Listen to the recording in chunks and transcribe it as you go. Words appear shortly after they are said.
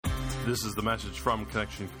This is the message from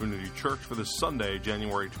Connection Community Church for this Sunday,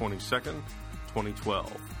 January 22nd,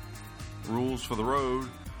 2012. Rules for the road: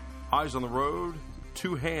 eyes on the road,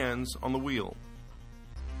 two hands on the wheel.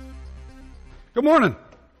 Good morning.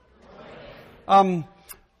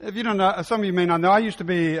 If you don't know, some of you may not know, I used to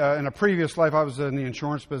be, in a previous life, I was in the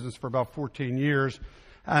insurance business for about 14 years.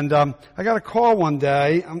 And I got a call one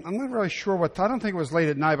day. I'm not really sure what, I don't think it was late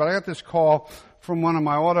at night, but I got this call from one of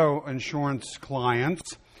my auto insurance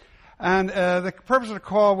clients. And the purpose of the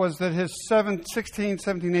call was that his 16,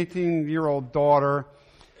 17, 18-year-old daughter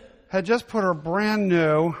had just put her brand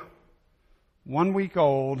new, 1 week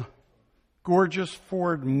old, gorgeous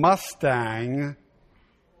Ford Mustang.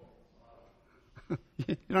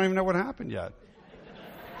 You don't even know what happened yet.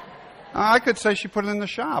 I could say she put it in the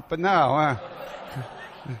shop, but no.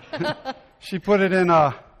 She put it in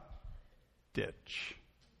a ditch.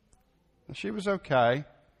 She was okay.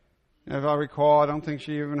 If I recall, I don't think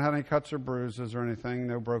she even had any cuts or bruises or anything,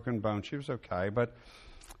 no broken bones. She was okay. But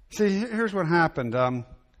see, here's what happened.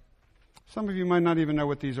 Some of you might not even know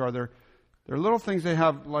what these are. They're little things. They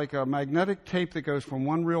have like a magnetic tape that goes from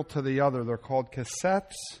one reel to the other. They're called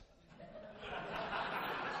cassettes.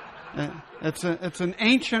 It's an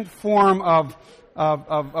ancient form of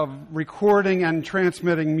recording and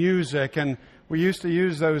transmitting music, and we used to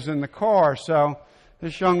use those in the car. So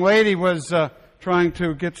this young lady was trying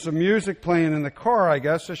to get some music playing in the car, I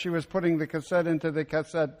guess, so she was putting the cassette into the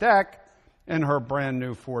cassette deck in her brand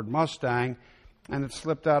new Ford Mustang, and it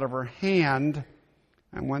slipped out of her hand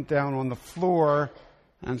and went down on the floor,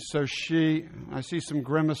 and so I see some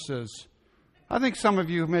grimaces. I think some of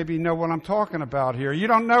you maybe know what I'm talking about here. You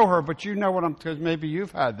don't know her, but you know what because maybe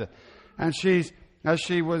you've had that. And as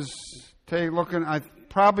she was looking,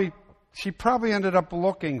 she probably ended up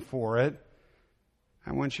looking for it.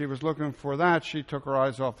 And when she was looking for that, she took her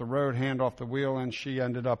eyes off the road, hand off the wheel, and she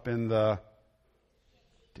ended up in the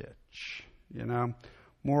ditch. You know,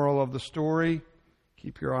 moral of the story: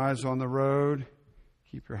 keep your eyes on the road,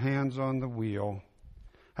 keep your hands on the wheel.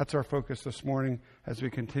 That's our focus this morning as we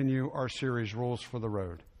continue our series, Rules for the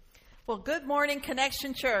Road. Well, good morning,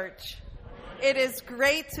 Connection Church. It is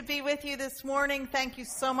great to be with you this morning. Thank you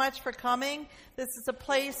so much for coming. This is a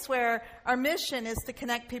place where our mission is to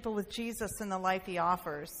connect people with Jesus and the life he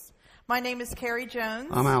offers. My name is Carrie Jones.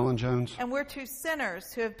 I'm Alan Jones. And we're two sinners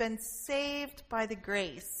who have been saved by the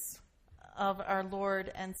grace of our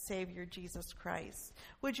Lord and Savior, Jesus Christ.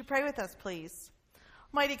 Would you pray with us, please?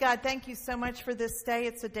 Almighty God, thank you so much for this day.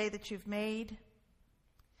 It's a day that you've made.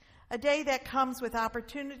 A day that comes with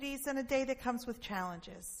opportunities and a day that comes with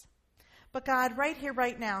challenges. But God, right here,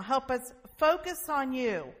 right now, help us focus on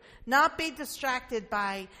you, not be distracted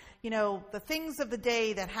by, the things of the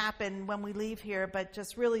day that happen when we leave here, but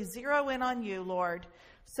just really zero in on you, Lord,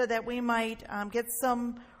 so that we might get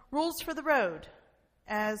some rules for the road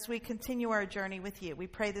as we continue our journey with you. We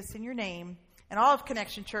pray this in your name. And all of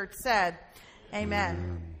Connection Church said,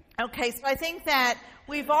 Amen. Okay, so I think that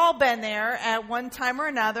we've all been there at one time or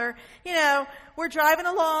another. We're driving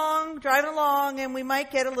along, and we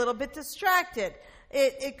might get a little bit distracted.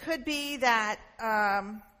 It could be that,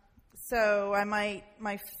 my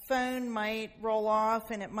phone might roll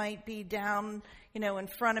off, and it might be down, in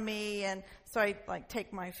front of me, and so I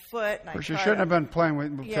take my foot and you shouldn't have been playing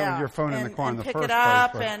with your phone in the car in the first place. Pick it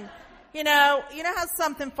up, and you know how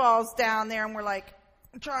something falls down there, and we're like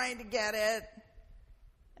trying to get it.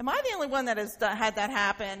 Am I the only one that has had that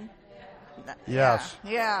happen? Yes.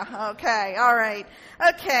 Yeah. Okay. All right.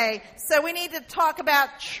 Okay. So we need to talk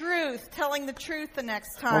about truth, telling the truth the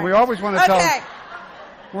next time. Well, we always want to tell.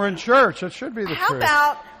 We're in church. It should be the truth. How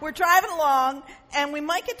about we're driving along and we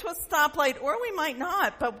might get to a stoplight or we might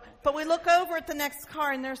not, but we look over at the next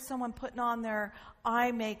car and there's someone putting on their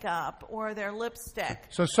eye makeup or their lipstick.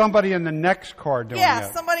 So somebody in the next car doing that.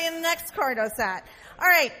 Yeah, somebody in the next car does that. All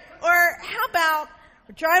right. Or how about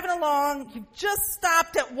we're driving along, you've just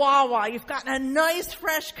stopped at Wawa, you've gotten a nice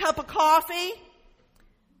fresh cup of coffee,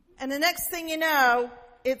 and the next thing you know,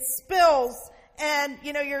 it spills, and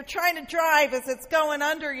you're trying to drive as it's going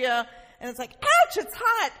under you, and it's like, ouch, it's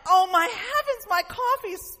hot. Oh my heavens, my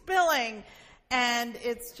coffee's spilling. And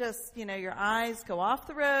it's just, your eyes go off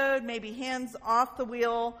the road, maybe hands off the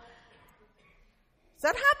wheel.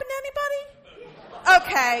 Does that happen to anybody?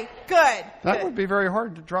 Okay, good. That would be very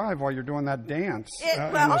hard to drive while you're doing that dance in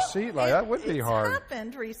the seat. That would be hard. It's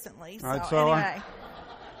happened recently. Anyway.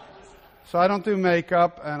 So I don't do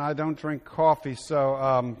makeup and I don't drink coffee.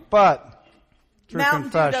 So, but true Mountain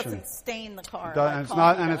confession. Dew doesn't stain the car.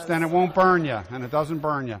 And it won't burn you, and it doesn't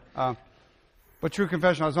burn you. But true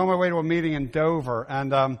confession, I was on my way to a meeting in Dover,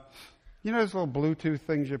 and You know those little Bluetooth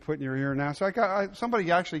things you put in your ear now? So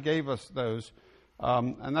somebody actually gave us those,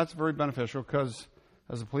 and that's very beneficial because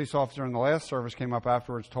as a police officer in the last service came up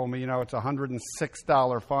afterwards, told me, it's a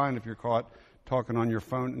 $106 fine if you're caught talking on your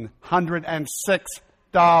phone. $106.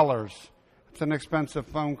 It's an expensive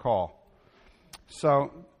phone call.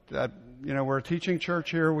 So, we're a teaching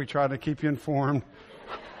church here. We try to keep you informed.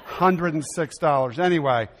 $106.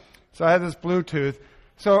 Anyway, so I had this Bluetooth.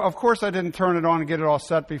 So, of course, I didn't turn it on and get it all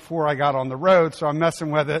set before I got on the road, so I'm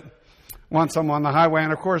messing with it once I'm on the highway.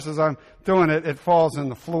 And, of course, as I'm doing it, it falls in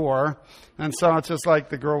the floor. And so it's just like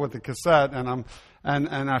the girl with the cassette, and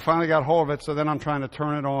I finally got hold of it, so then I'm trying to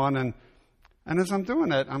turn it on. And as I'm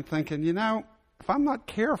doing it, I'm thinking, if I'm not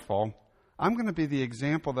careful, I'm going to be the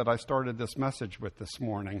example that I started this message with this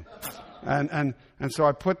morning. And so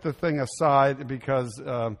I put the thing aside because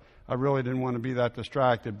I really didn't want to be that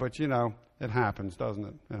distracted. But, it happens, doesn't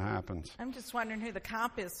it? It happens. I'm just wondering who the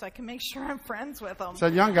cop is so I can make sure I'm friends with him. It's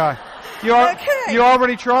that young guy. You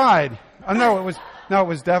already tried. No, it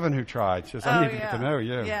was Devin who tried. She says, I need to get to know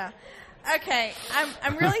you. Yeah. Okay,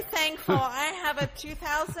 I'm really thankful. I have a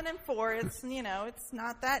 2004. It's it's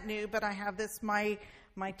not that new, but I have this my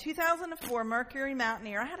 2004 Mercury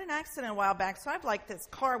Mountaineer. I had an accident a while back, so I have like this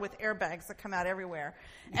car with airbags that come out everywhere.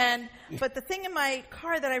 But the thing in my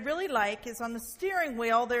car that I really like is on the steering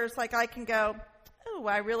wheel. There's like I can go, oh,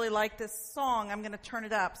 I really like this song. I'm going to turn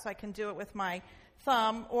it up so I can do it with my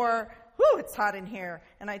thumb, or whoo, it's hot in here,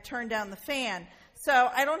 and I turn down the fan.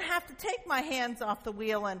 So I don't have to take my hands off the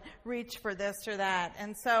wheel and reach for this or that.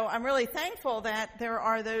 And so I'm really thankful that there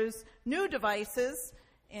are those new devices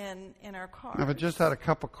in our car. If I just had a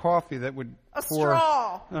cup of coffee that would pour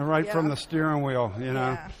straw from the steering wheel,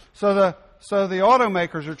 Yeah. So the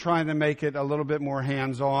automakers are trying to make it a little bit more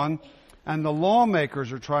hands-on, and the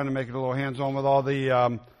lawmakers are trying to make it a little hands-on with all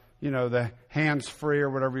the the hands-free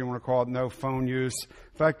or whatever you want to call it, no phone use.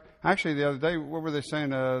 In fact, actually the other day, what were they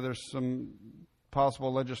saying? There's some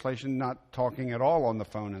possible legislation not talking at all on the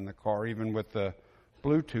phone in the car, even with the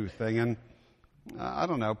Bluetooth thing. And I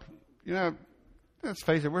don't know, let's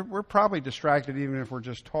face it, we're probably distracted even if we're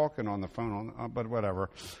just talking on the phone, but whatever.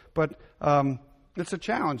 But it's a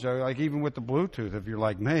challenge, though. Like even with the Bluetooth, if you're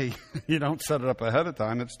like me, you don't set it up ahead of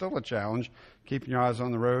time. It's still a challenge, keeping your eyes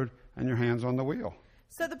on the road and your hands on the wheel.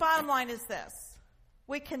 So the bottom line is this.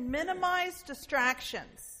 We can minimize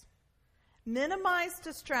distractions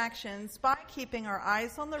by keeping our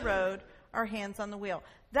eyes on the road, our hands on the wheel.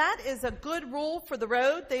 That is a good rule for the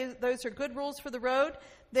road. Those are good rules for the road.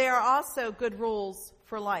 They are also good rules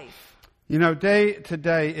for life. Day to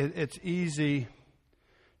day, it's easy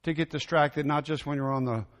to get distracted, not just when you're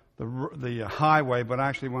on the highway, but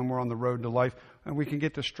actually when we're on the road to life. And we can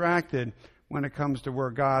get distracted when it comes to where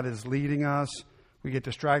God is leading us. We get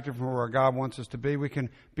distracted from where God wants us to be. We can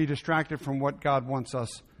be distracted from what God wants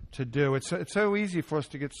us to do. It's so easy for us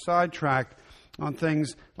to get sidetracked on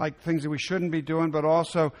things like things that we shouldn't be doing, but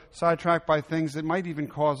also sidetracked by things that might even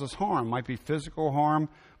cause us harm. Might be physical harm,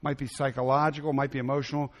 might be psychological, might be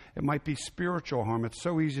emotional, it might be spiritual harm. It's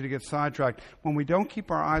so easy to get sidetracked. When we don't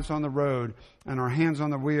keep our eyes on the road and our hands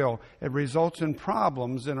on the wheel, it results in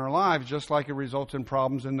problems in our lives, just like it results in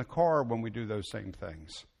problems in the car when we do those same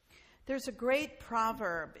things. There's a great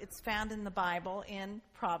proverb. It's found in the Bible in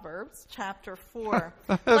Proverbs chapter 4.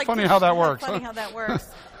 It's funny how that works. I'd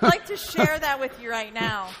like to share that with you right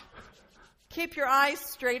now. Keep your eyes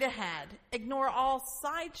straight ahead. Ignore all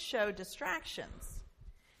sideshow distractions.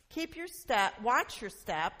 Watch your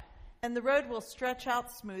step, and the road will stretch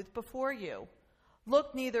out smooth before you.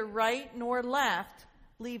 Look neither right nor left.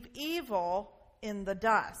 Leave evil in the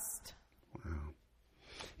dust. Wow.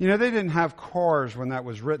 They didn't have cars when that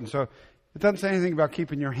was written, so it doesn't say anything about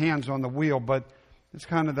keeping your hands on the wheel, but it's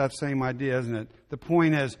kind of that same idea, isn't it? The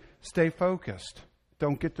point is, stay focused.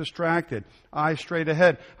 Don't get distracted. Eyes straight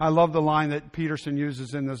ahead. I love the line that Peterson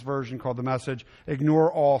uses in this version called The Message.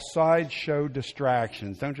 Ignore all sideshow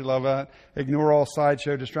distractions. Don't you love that? Ignore all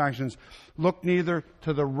sideshow distractions. Look neither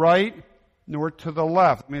to the right nor to the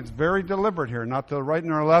left. I mean, it's very deliberate here. Not to the right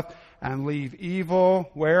nor left. And leave evil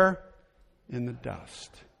where? In the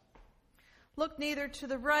dust. Look neither to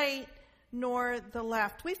the right nor the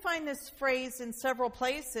left. We find this phrase in several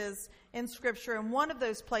places in Scripture, and one of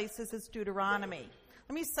those places is Deuteronomy.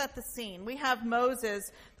 Let me set the scene. We have Moses,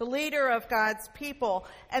 the leader of God's people,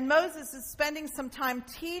 and Moses is spending some time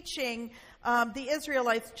teaching the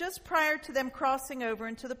Israelites just prior to them crossing over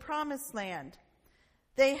into the Promised Land.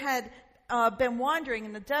 They had been wandering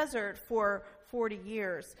in the desert for 40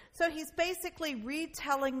 years. So he's basically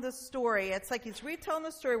retelling the story. It's like he's retelling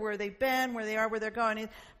the story where they've been, where they are, where they're going.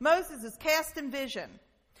 Moses is cast in vision.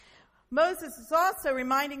 Moses is also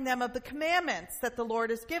reminding them of the commandments that the Lord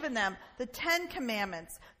has given them, the 10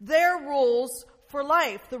 commandments, their rules for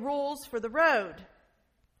life, the rules for the road.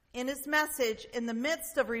 In his message, in the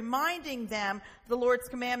midst of reminding them of the Lord's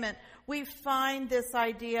commandment, we find this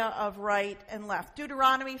idea of right and left.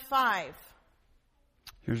 Deuteronomy 5.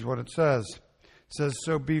 Here's what it says. It says,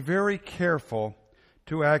 "So be very careful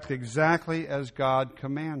to act exactly as God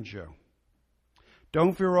commands you.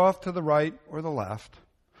 Don't veer off to the right or the left.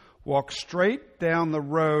 Walk straight down the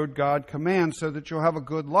road God commands so that you'll have a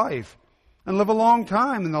good life and live a long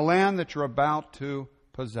time in the land that you're about to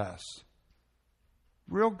possess."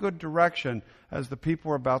 Real good direction as the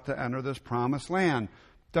people are about to enter this promised land.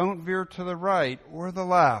 Don't veer to the right or the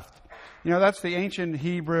left. You know, that's the ancient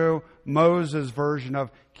Hebrew Moses version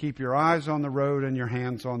of keep your eyes on the road and your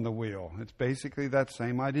hands on the wheel. It's basically that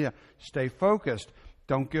same idea. Stay focused.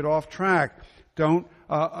 Don't get off track. Don't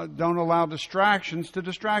allow distractions to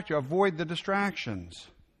distract you. Avoid the distractions.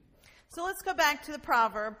 So let's go back to the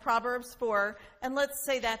Proverbs 4, and let's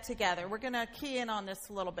say that together. We're going to key in on this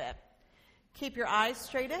a little bit. Keep your eyes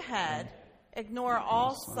straight ahead. Ignore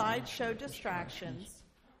all sideshow distractions.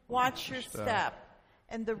 Watch your step,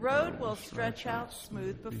 and the road will stretch out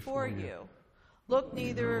smooth before you. Look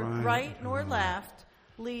neither right nor left.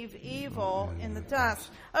 Leave evil in the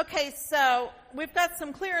dust. Okay, so we've got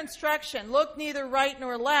some clear instruction. Look neither right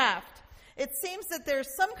nor left. It seems that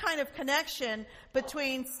there's some kind of connection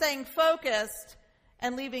between staying focused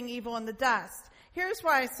and leaving evil in the dust. Here's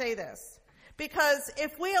why I say this. Because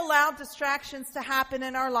if we allow distractions to happen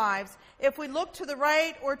in our lives, if we look to the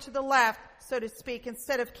right or to the left, so to speak,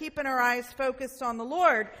 instead of keeping our eyes focused on the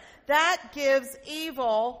Lord, that gives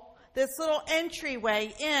evil this little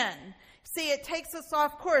entryway in. See, it takes us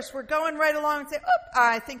off course. We're going right along and say,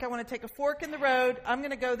 I think I want to take a fork in the road. I'm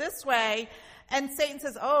going to go this way. And Satan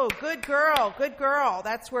says, oh, good girl.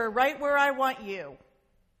 That's right where I want you.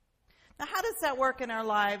 Now, how does that work in our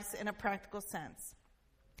lives in a practical sense?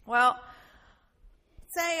 Well,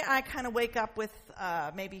 say I kind of wake up with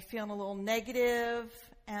maybe feeling a little negative,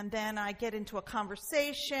 and then I get into a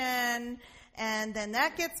conversation, and then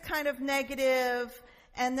that gets kind of negative,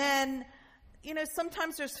 and then, you know,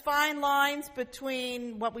 sometimes there's fine lines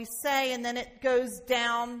between what we say, and then it goes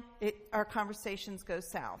down, our conversations go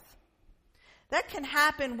south. That can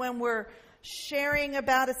happen when we're sharing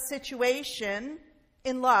about a situation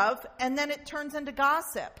in love, and then it turns into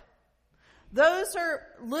gossip. Those are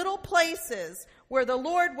little places where the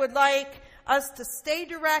Lord would like us to stay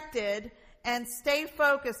directed and stay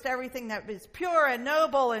focused, everything that is pure and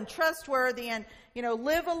noble and trustworthy, and, you know,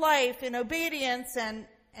 live a life in obedience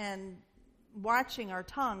and watching our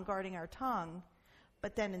tongue, guarding our tongue.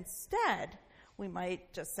 But then instead, we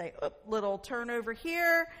might just say, little turn over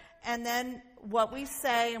here, and then what we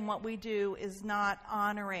say and what we do is not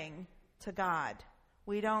honoring to God.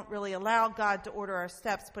 We don't really allow God to order our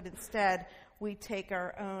steps, but instead we take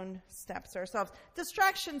our own steps ourselves.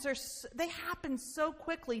 Distractions they happen so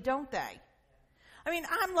quickly, don't they? I mean,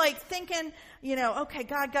 I'm like thinking, you know, okay,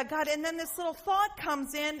 God, and then this little thought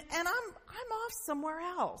comes in, and I'm off somewhere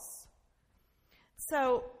else.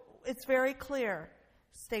 So it's very clear.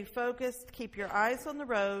 Stay focused, keep your eyes on the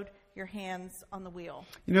road, your hands on the wheel.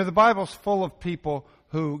 You know, the Bible's full of people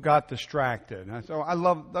who got distracted. And so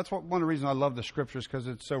that's one of the reasons I love the scriptures, because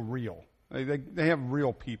it's so real. They have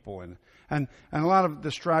real people in it. And a lot of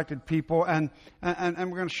distracted people. And we're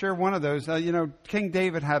going to share one of those. You know, King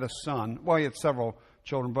David had a son. Well, he had several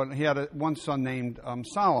children, but he had one son named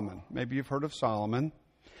Solomon. Maybe you've heard of Solomon.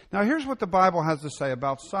 Now, here's what the Bible has to say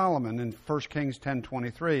about Solomon in 1 Kings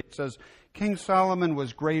 10:23. It says, King Solomon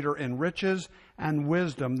was greater in riches and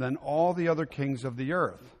wisdom than all the other kings of the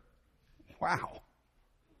earth. Wow.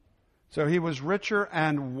 So he was richer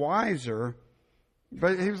and wiser,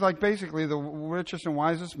 but he was like basically the richest and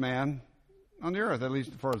wisest man on the earth, at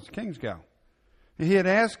least as far as kings go. He had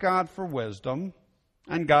asked God for wisdom,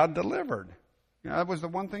 and God delivered. You know, that was the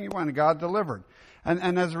one thing he wanted. God delivered.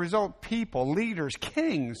 And as a result, people, leaders,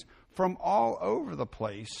 kings from all over the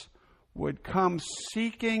place would come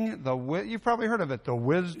seeking you've probably heard of it, the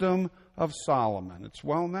wisdom of Solomon. It's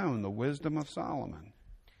well known, the wisdom of Solomon.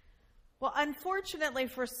 Well, unfortunately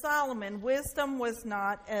for Solomon, wisdom was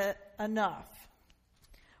not enough.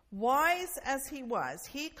 Wise as he was,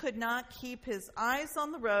 he could not keep his eyes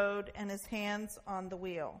on the road and his hands on the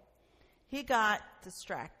wheel. He got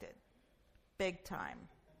distracted, big time.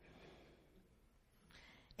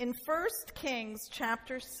 In 1 Kings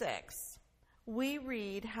chapter 6, we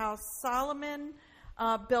read how Solomon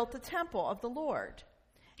built the temple of the Lord.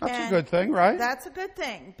 That's a good thing, right? That's a good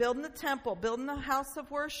thing. Building the temple, building the house of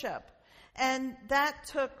worship. And that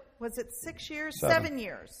took, was it 6 years? 7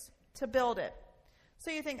 years. to build it.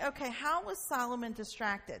 So you think, okay, how was Solomon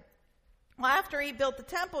distracted? Well, after he built the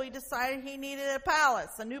temple, he decided he needed a palace,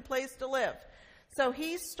 a new place to live. So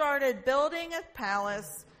he started building a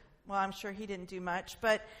palace. Well, I'm sure he didn't do much.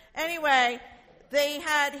 But anyway, he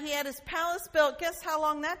had his palace built. Guess how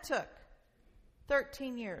long that took?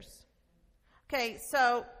 13 years. Okay,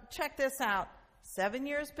 so check this out. 7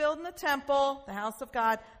 years building the temple, the house of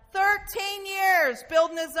God. 13 years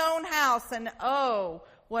building his own house. And oh,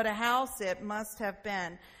 what a house it must have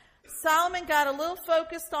been. Solomon got a little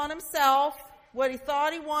focused on himself, what he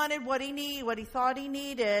thought he wanted, what he thought he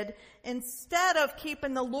needed, instead of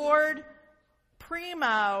keeping the Lord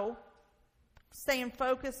primo, staying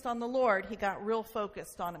focused on the Lord. He got real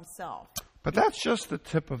focused on himself. But that's just the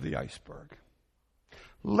tip of the iceberg.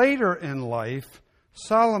 Later in life,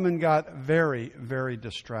 Solomon got very, very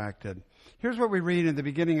distracted. Here's what we read in the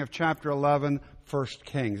beginning of chapter 11, 1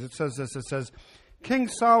 Kings. It says this, it says, King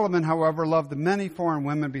Solomon, however, loved many foreign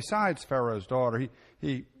women besides Pharaoh's daughter.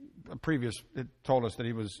 It told us that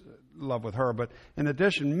he was in love with her, but in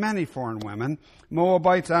addition, many foreign women,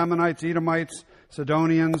 Moabites, Ammonites, Edomites,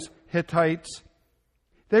 Sidonians, Hittites.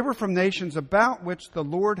 They were from nations about which the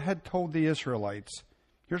Lord had told the Israelites.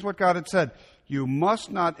 Here's what God had said. You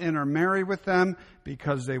must not intermarry with them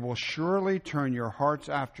because they will surely turn your hearts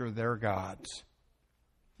after their gods.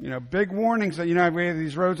 Big warnings that, we have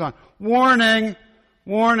these roads on. Warning,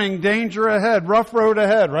 warning, danger ahead, rough road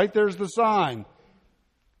ahead. Right there's the sign.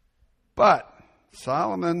 But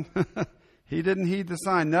Solomon, he didn't heed the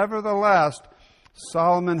sign. Nevertheless,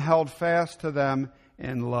 Solomon held fast to them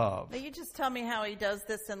in love. Now you just tell me how he does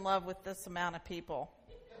this in love with this amount of people.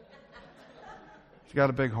 He's got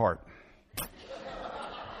a big heart.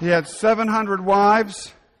 He had 700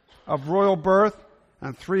 wives of royal birth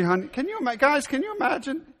and 300. Can you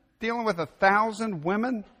imagine dealing with 1,000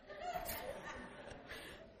 women?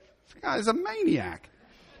 This guy's a maniac.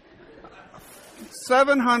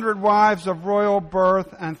 700 wives of royal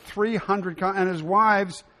birth and 300, and his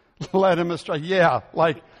wives led him astray. Yeah,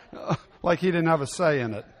 like he didn't have a say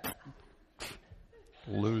in it.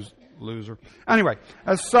 Loser. Anyway,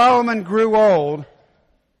 as Solomon grew old,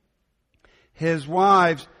 his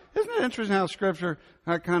wives, isn't it interesting how Scripture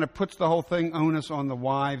kind of puts the whole thing onus on the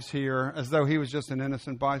wives here, as though he was just an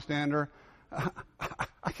innocent bystander?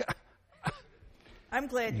 I'm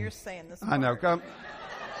glad you're saying this. I know,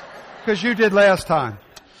 because you did last time.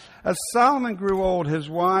 As Solomon grew old, his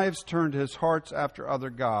wives turned his hearts after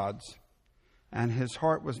other gods, and his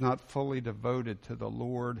heart was not fully devoted to the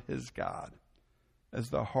Lord his God, as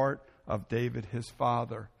the heart of David his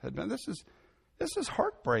father had been. This is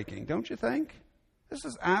heartbreaking, don't you think? This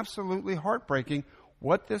is absolutely heartbreaking.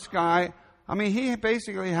 What this guy, he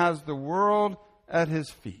basically has the world at his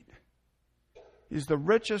feet. He's the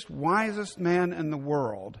richest, wisest man in the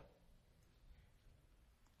world.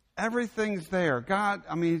 Everything's there. God,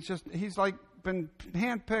 he's like been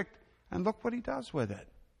handpicked, and look what he does with it.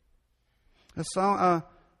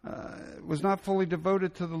 Was not fully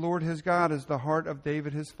devoted to the Lord his God as the heart of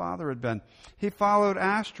David his father had been. He followed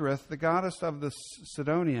Ashtoreth, the goddess of the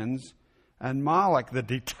Sidonians, and Moloch, the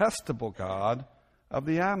detestable god of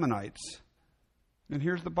the Ammonites. And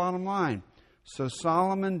here's the bottom line. So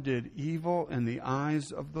Solomon did evil in the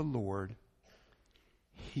eyes of the Lord.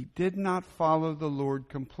 He did not follow the Lord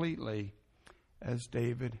completely as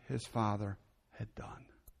David his father had done.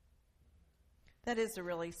 That is a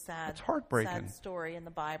really sad, it's heartbreaking. Sad story in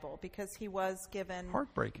the Bible, because he was given,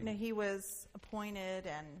 heartbreaking. He was appointed,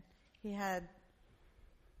 and he had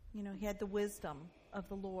the wisdom of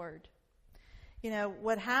the Lord.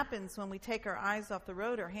 What happens when we take our eyes off the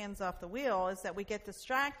road or hands off the wheel is that we get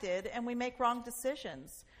distracted and we make wrong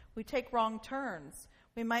decisions. We take wrong turns.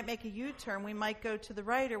 We might make a U-turn. We might go to the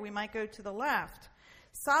right or we might go to the left.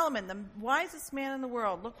 Solomon, the wisest man in the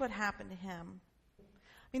world, look what happened to him.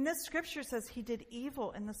 This scripture says he did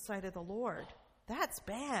evil in the sight of the Lord. That's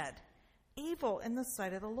bad. Evil in the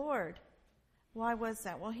sight of the Lord. Why was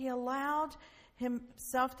that? Well, he allowed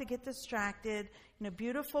himself to get distracted,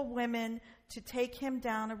 beautiful women to take him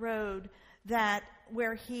down a road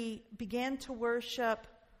where he began to worship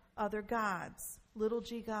other gods, little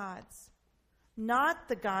g gods. Not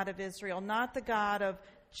the God of Israel, not the God of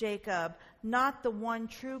Jacob, not the one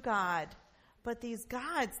true God, but these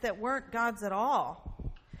gods that weren't gods at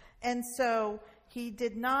all. And so he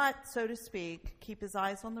did not, so to speak, keep his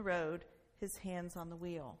eyes on the road, his hands on the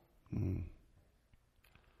wheel.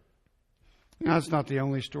 That's not the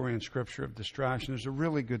only story in Scripture of distraction. There's a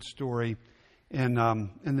really good story in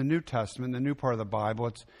the New Testament, the new part of the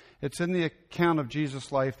Bible. It's in the account of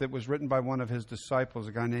Jesus' life that was written by one of his disciples,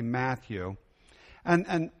 a guy named Matthew.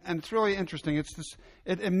 And it's really interesting.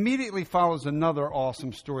 It immediately follows another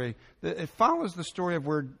awesome story. It follows the story of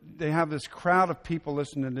where they have this crowd of people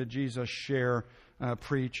listening to Jesus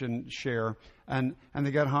preach and share, and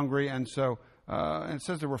they get hungry, and so and it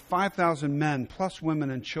says there were 5,000 men plus women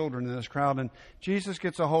and children in this crowd, and Jesus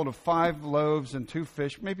gets a hold of 5 loaves and 2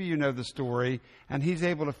 fish. Maybe you know the story, and he's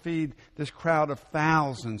able to feed this crowd of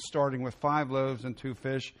thousands, starting with 5 loaves and 2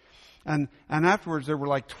 fish. And afterwards, there were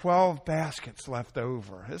like 12 baskets left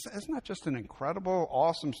over. Isn't that just an incredible,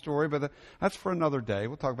 awesome story? But that's for another day.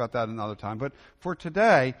 We'll talk about that another time. But for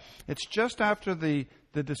today, it's just after the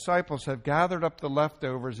disciples have gathered up the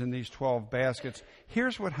leftovers in these 12 baskets.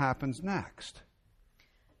 Here's what happens next.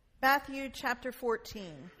 Matthew chapter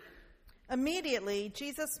 14. Immediately,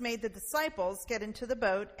 Jesus made the disciples get into the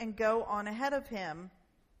boat and go on ahead of him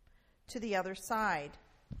to the other side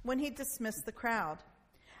when he dismissed the crowd.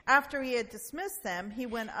 After he had dismissed them, he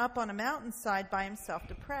went up on a mountainside by himself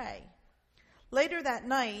to pray. Later that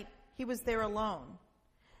night, he was there alone,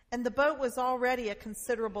 and the boat was already a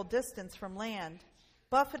considerable distance from land,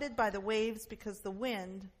 buffeted by the waves because the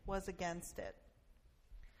wind was against it.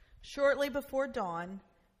 Shortly before dawn,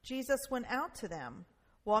 Jesus went out to them,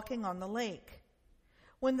 walking on the lake.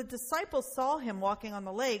 When the disciples saw him walking on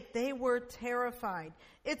the lake, they were terrified.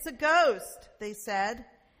 "It's a ghost," they said,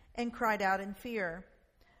 and cried out in fear.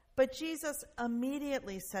 But Jesus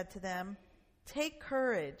immediately said to them, "Take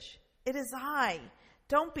courage. It is I.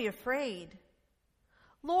 Don't be afraid."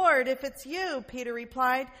 "Lord, if it's you," Peter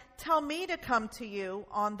replied, "tell me to come to you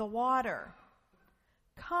on the water."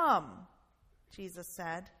 "Come," Jesus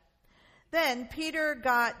said. Then Peter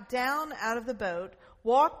got down out of the boat,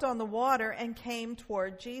 walked on the water, and came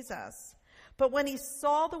toward Jesus. But when he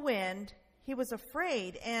saw the wind, he was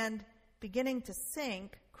afraid and, beginning to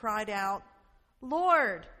sink, cried out,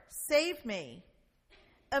 "Lord, save me."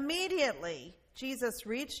 Immediately, Jesus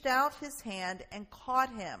reached out his hand and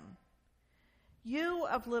caught him. "You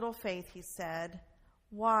of little faith," he said,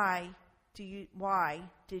 why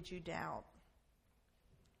did you doubt?"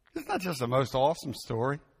 Isn't that just the most awesome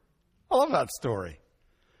story? I love that story.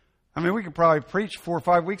 I mean, we could probably preach 4 or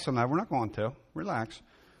 5 weeks on that. We're not going to. Relax.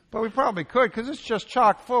 But we probably could, because it's just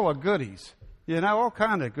chock full of goodies. You know, all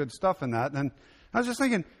kind of good stuff in that. And I was just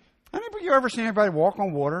thinking, you ever seen anybody walk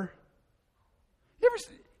on water? You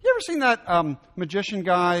ever seen that magician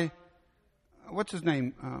guy? What's his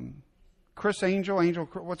name? Chris Angel?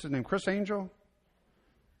 What's his name? Chris Angel?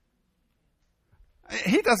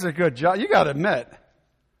 He does a good job. You got to admit.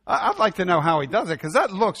 I'd like to know how he does it, because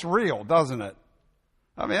that looks real, doesn't it?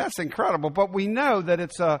 I mean, that's incredible. But we know that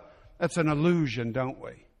it's an illusion, don't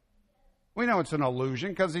we? We know it's an illusion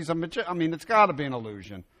because he's a magician. I mean, it's got to be an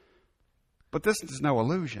illusion. But this is no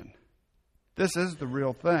illusion. This is the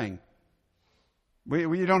real thing.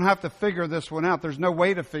 We don't have to figure this one out. There's no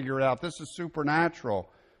way to figure it out. This is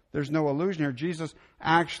supernatural. There's no illusion here. Jesus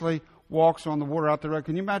actually walks on the water out there.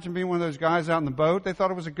 Can you imagine being one of those guys out in the boat? They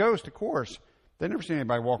thought it was a ghost, of course. They'd never seen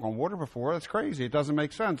anybody walk on water before. That's crazy. It doesn't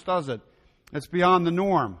make sense, does it? It's beyond the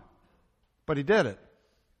norm. But he did it.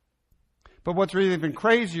 But what's really even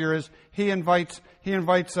crazier is he invites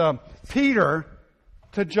Peter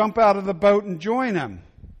to jump out of the boat and join him.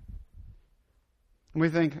 And we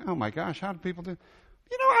think, oh my gosh, how do people do?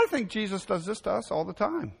 You know, I think Jesus does this to us all the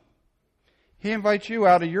time. He invites you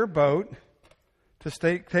out of your boat to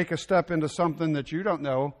take a step into something that you don't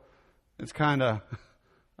know. It's kind of,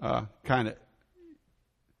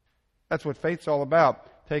 that's what faith's all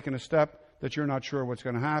about, taking a step that you're not sure what's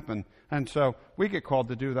going to happen. And so we get called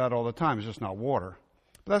to do that all the time. It's just not water.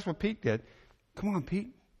 But that's what Pete did. Come on,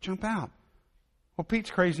 Pete, jump out. Well,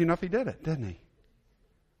 Pete's crazy enough he did it, didn't he?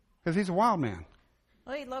 Because he's a wild man.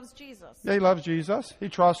 Well, he loves Jesus. Yeah, he loves Jesus. He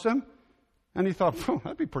trusts him. And he thought,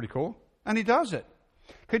 that'd be pretty cool. And he does it.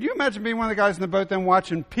 Could you imagine being one of the guys in the boat then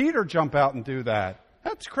watching Peter jump out and do that?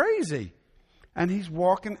 That's crazy. And he's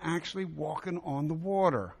actually walking on the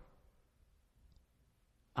water.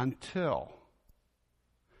 Until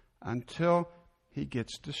he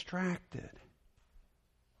gets distracted.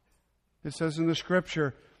 It says in the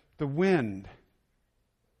scripture, the wind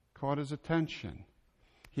caught his attention.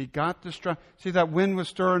 He got distracted. See, that wind was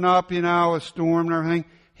stirring up, a storm and everything.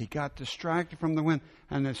 He got distracted from the wind.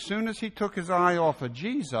 And as soon as he took his eye off of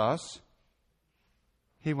Jesus,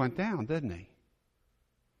 he went down, didn't he?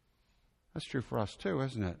 That's true for us too,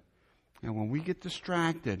 isn't it? And when we get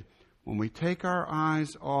distracted, when we take our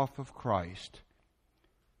eyes off of Christ,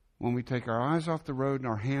 when we take our eyes off the road and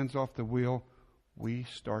our hands off the wheel, we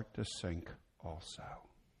start to sink also.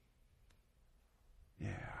 Yeah.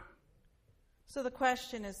 So the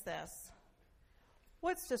question is this: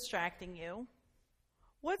 what's distracting you?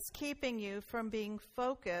 What's keeping you from being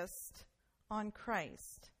focused on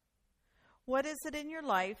Christ? What is it in your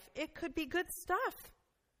life? It could be good stuff.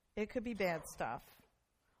 It could be bad stuff.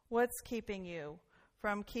 What's keeping you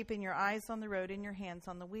from keeping your eyes on the road and your hands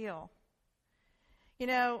on the wheel? You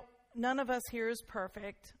know, none of us here is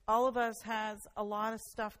perfect. All of us has a lot of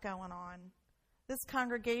stuff going on. This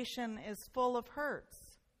congregation is full of hurts,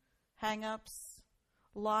 hang-ups,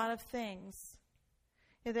 a lot of things.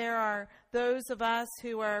 There are those of us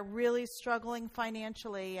who are really struggling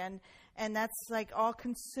financially, and that's like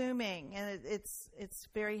all-consuming, and it's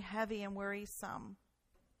very heavy and worrisome.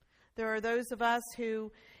 There are those of us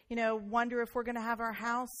who, wonder if we're going to have our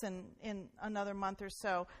house in another month or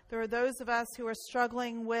so. There are those of us who are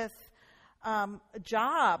struggling with a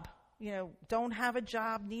job, don't have a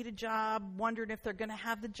job, need a job, wondering if they're going to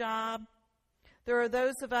have the job. There are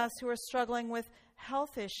those of us who are struggling with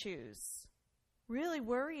health issues, really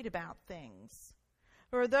worried about things.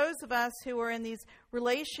 There are those of us who are in these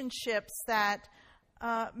relationships that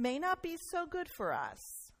may not be so good for us.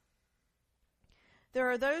 There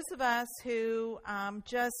are those of us who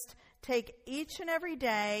just take each and every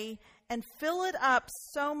day and fill it up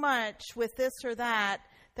so much with this or that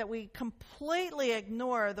we completely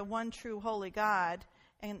ignore the one true holy God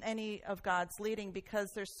and any of God's leading,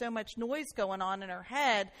 because there's so much noise going on in our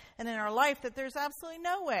head and in our life that there's absolutely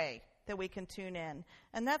no way that we can tune in.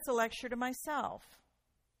 And that's a lecture to myself.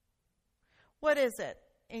 What is it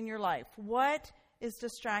in your life? What is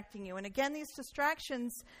distracting you? And again, these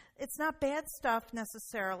distractions, it's not bad stuff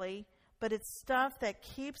necessarily, but it's stuff that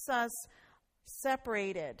keeps us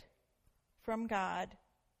separated from God,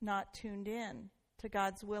 not tuned in to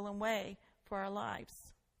God's will and way for our lives.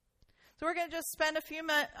 So we're going to just spend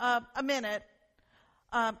a minute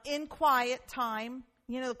in quiet time.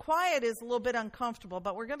 The quiet is a little bit uncomfortable,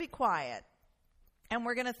 but we're going to be quiet. And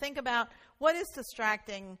we're going to think about what is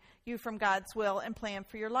distracting you from God's will and plan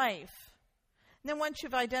for your life. And then once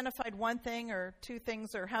you've identified one thing or two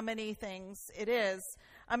things or how many things it is,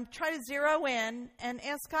 try to zero in and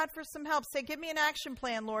ask God for some help. Say, give me an action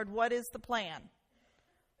plan, Lord. What is the plan?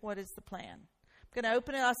 What is the plan? I'm going to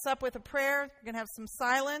open us up with a prayer. We're going to have some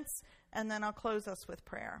silence, and then I'll close us with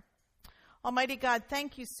prayer. Almighty God,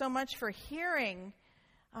 thank you so much for hearing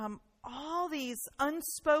all these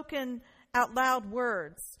unspoken out loud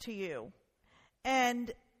words to you,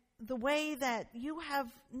 and the way that you have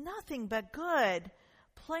nothing but good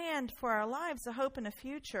planned for our lives, a hope and a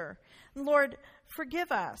future. And Lord,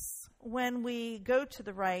 forgive us when we go to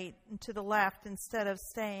the right and to the left instead of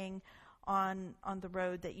staying on the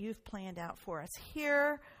road that you've planned out for us.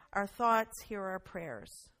 Hear our thoughts, hear our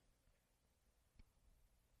prayers.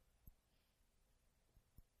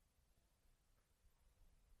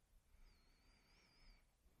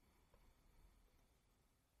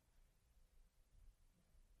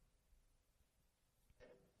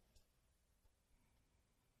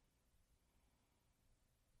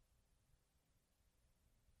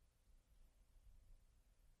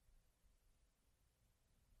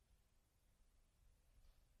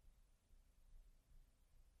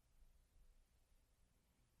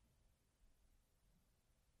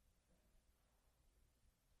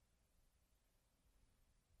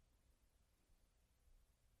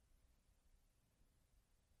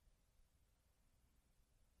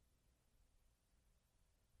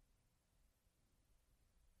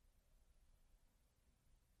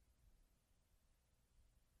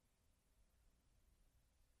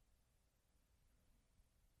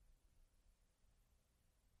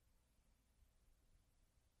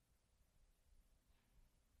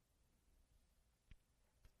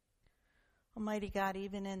 Almighty God,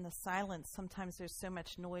 even in the silence, sometimes there's so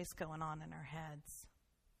much noise going on in our heads.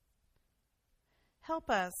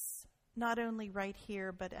 Help us, not only right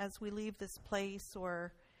here, but as we leave this place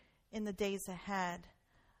or in the days ahead,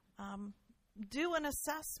 do an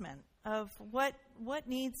assessment of what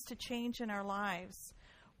needs to change in our lives,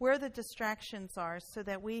 where the distractions are, so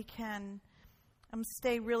that we can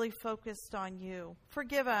stay really focused on you.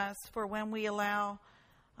 Forgive us for when we allow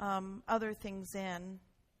other things in.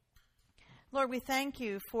 Lord, we thank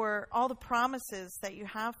you for all the promises that you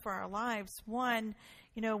have for our lives. One,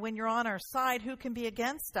 when you're on our side, who can be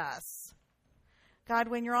against us? God,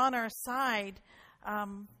 when you're on our side,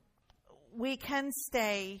 we can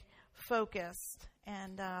stay focused.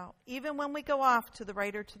 And even when we go off to the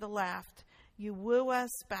right or to the left, you woo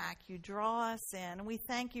us back, you draw us in. And we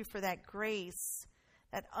thank you for that grace,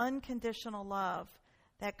 that unconditional love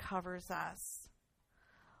that covers us.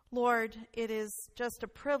 Lord, it is just a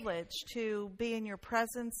privilege to be in your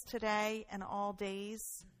presence today and all days.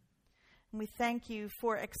 And we thank you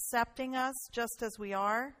for accepting us just as we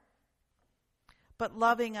are. but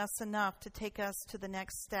loving us enough to take us to the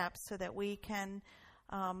next step so that we can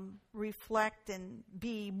reflect and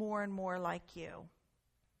be more and more like you.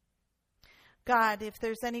 God, if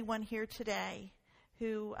there's anyone here today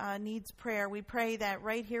who needs prayer, we pray that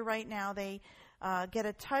right here, right now, they get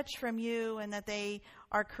a touch from you and that they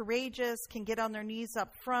are courageous, can get on their knees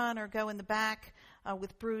up front or go in the back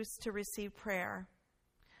with Bruce to receive prayer.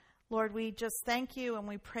 Lord, we just thank you and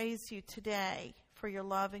we praise you today for your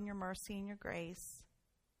love and your mercy and your grace.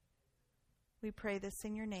 We pray this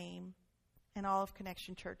in your name. And all of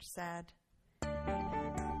Connection Church said,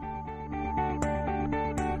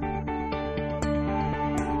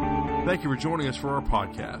 Thank you for joining us for our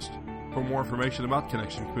podcast. For more information about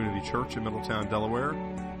Connection Community Church in Middletown, Delaware,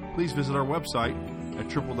 please visit our website at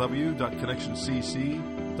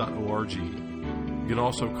www.connectioncc.org. You can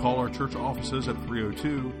also call our church offices at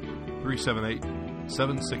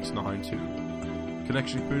 302-378-7692.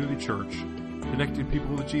 Connection Community Church, connecting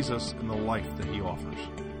people with Jesus and the life that he offers.